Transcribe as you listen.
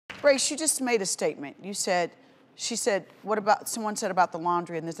Grace, you just made a statement. You said, she said, what about, someone said about the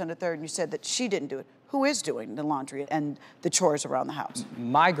laundry and this and the third, and you said that she didn't do it. Who is doing the laundry and the chores around the house?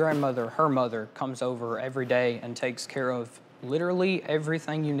 My grandmother, her mother, comes over every day and takes care of literally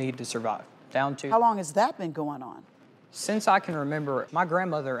everything you need to survive, down to... How long has that been going on? Since I can remember, my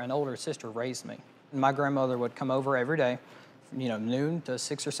grandmother and older sister raised me. My grandmother would come over every day, you know, noon to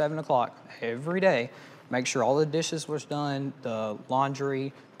 6 or 7 o'clock every day, make sure all the dishes was done, the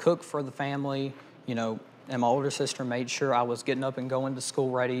laundry, cook for the family, you know, and my older sister made sure I was getting up and going to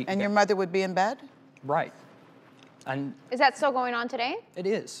school ready. And your mother would be in bed? Right. And is that still going on today? it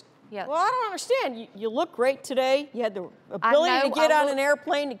is. Yes. Well, I don't understand. You look great today. You had the ability to get on an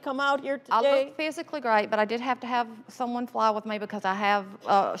airplane to come out here today. I look physically great, but I did have to have someone fly with me because I have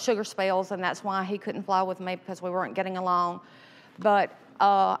sugar spills, and that's why he couldn't fly with me, because we weren't getting along. But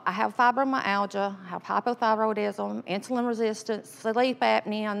I have fibromyalgia, I have hypothyroidism, insulin resistance, sleep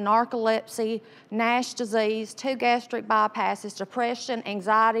apnea, narcolepsy, NASH disease, 2 gastric bypasses, depression,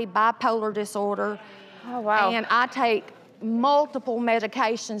 anxiety, bipolar disorder. Oh, wow. And I take multiple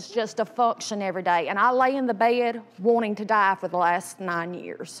medications just to function every day. And I lay in the bed wanting to die for the last 9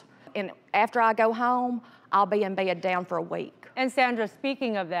 years. And after I go home, I'll be in bed down for a week. And Sandra,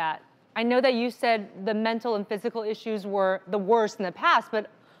 speaking of that, I know that you said the mental and physical issues were the worst in the past, but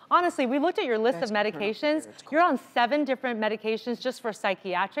honestly, we looked at your list of medications. You're on 7 different medications just for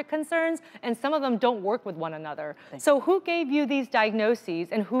psychiatric concerns, and some of them don't work with one another. So who gave you these diagnoses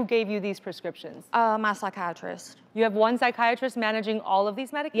and who gave you these prescriptions? My psychiatrist. You have one psychiatrist managing all of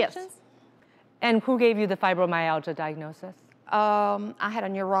these medications? Yes. And who gave you the fibromyalgia diagnosis? I had a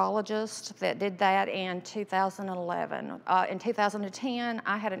neurologist that did that in 2011. In 2010,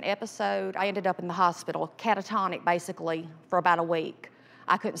 I had an episode. I ended up in the hospital, catatonic basically, for about a week.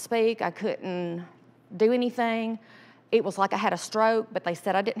 I couldn't speak, I couldn't do anything. It was like I had a stroke, but they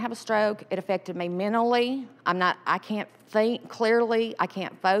said I didn't have a stroke. It affected me mentally. I can't think clearly, I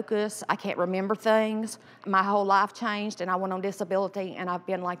can't focus, I can't remember things. My whole life changed, and I went on disability, and I've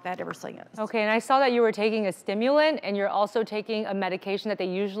been like that ever since. Okay, and I saw that you were taking a stimulant, and you're also taking a medication that they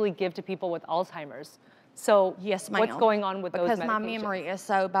usually give to people with Alzheimer's. So yes, ma'am. What's going on with those medications? Because my memory is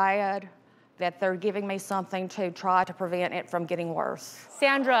so bad that they're giving me something to try to prevent it from getting worse.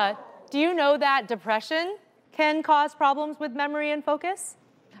 Sandra, do you know that depression can cause problems with memory and focus?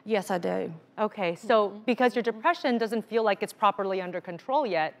 Yes, I do. Okay, so because your depression doesn't feel like it's properly under control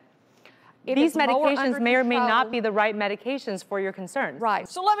yet, these medications may or may not be the right medications for your concerns. Right.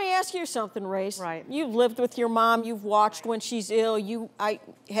 So let me ask you something, Race. Right. You've lived with your mom, you've watched when she's ill.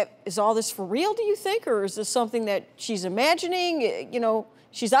 Is all this for real, do you think, or is this something that she's imagining? You know,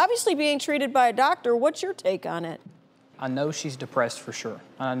 she's obviously being treated by a doctor. What's your take on it? I know she's depressed for sure,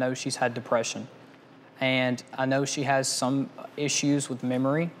 and I know she's had depression. And I know she has some issues with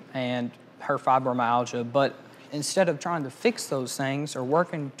memory and her fibromyalgia, but instead of trying to fix those things or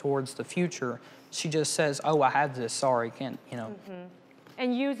working towards the future, she just says, oh, I have this, sorry, can't, you know.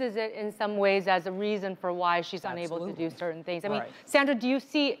 And uses it in some ways as a reason for why she's unable to do certain things. I mean, Sandra, do you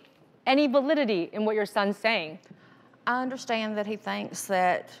see any validity in what your son's saying? I understand that he thinks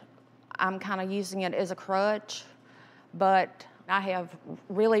that I'm kind of using it as a crutch, but I have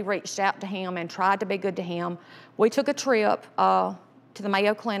really reached out to him and tried to be good to him. We took a trip to the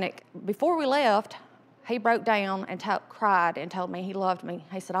Mayo Clinic. Before we left, he broke down and cried and told me he loved me.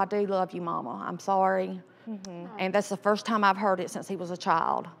 He said, I do love you, Mama. I'm sorry. And that's the first time I've heard it since he was a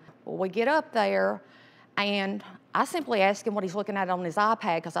child. Well, we get up there, and I simply asked him what he's looking at on his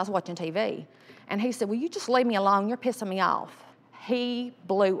iPad because I was watching TV. And he said, will you just leave me alone? You're pissing me off. He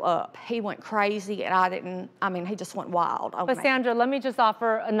blew up. He went crazy, and he just went wild. But Sandra, let me just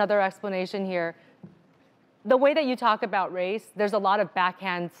offer another explanation here. The way that you talk about race, there's a lot of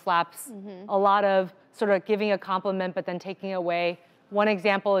backhand slaps, a lot of sort of giving a compliment but then taking away. One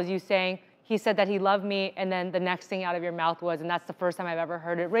example is you saying, he said that he loved me, and then the next thing out of your mouth was, and that's the first time I've ever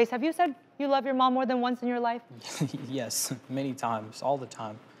heard it. Race, have you said you love your mom more than once in your life? Yes, many times, all the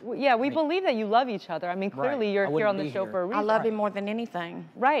time. Yeah, we believe that you love each other. I mean, clearly you're here on the show for a reason. I love him more than anything.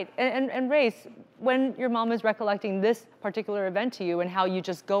 Right, and Race, when your mom is recollecting this particular event to you and how you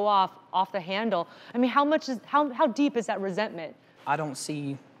just go off the handle, I mean, how deep is that resentment? I don't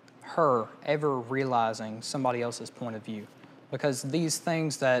see her ever realizing somebody else's point of view, because these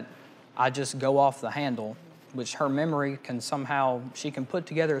things that I just go off the handle, which her memory can somehow, she can put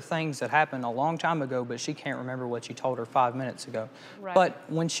together things that happened a long time ago, but she can't remember what you told her 5 minutes ago. Right. But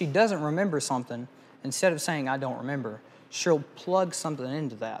when she doesn't remember something, instead of saying, I don't remember, she'll plug something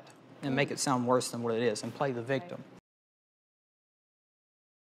into that and make it sound worse than what it is and play the victim.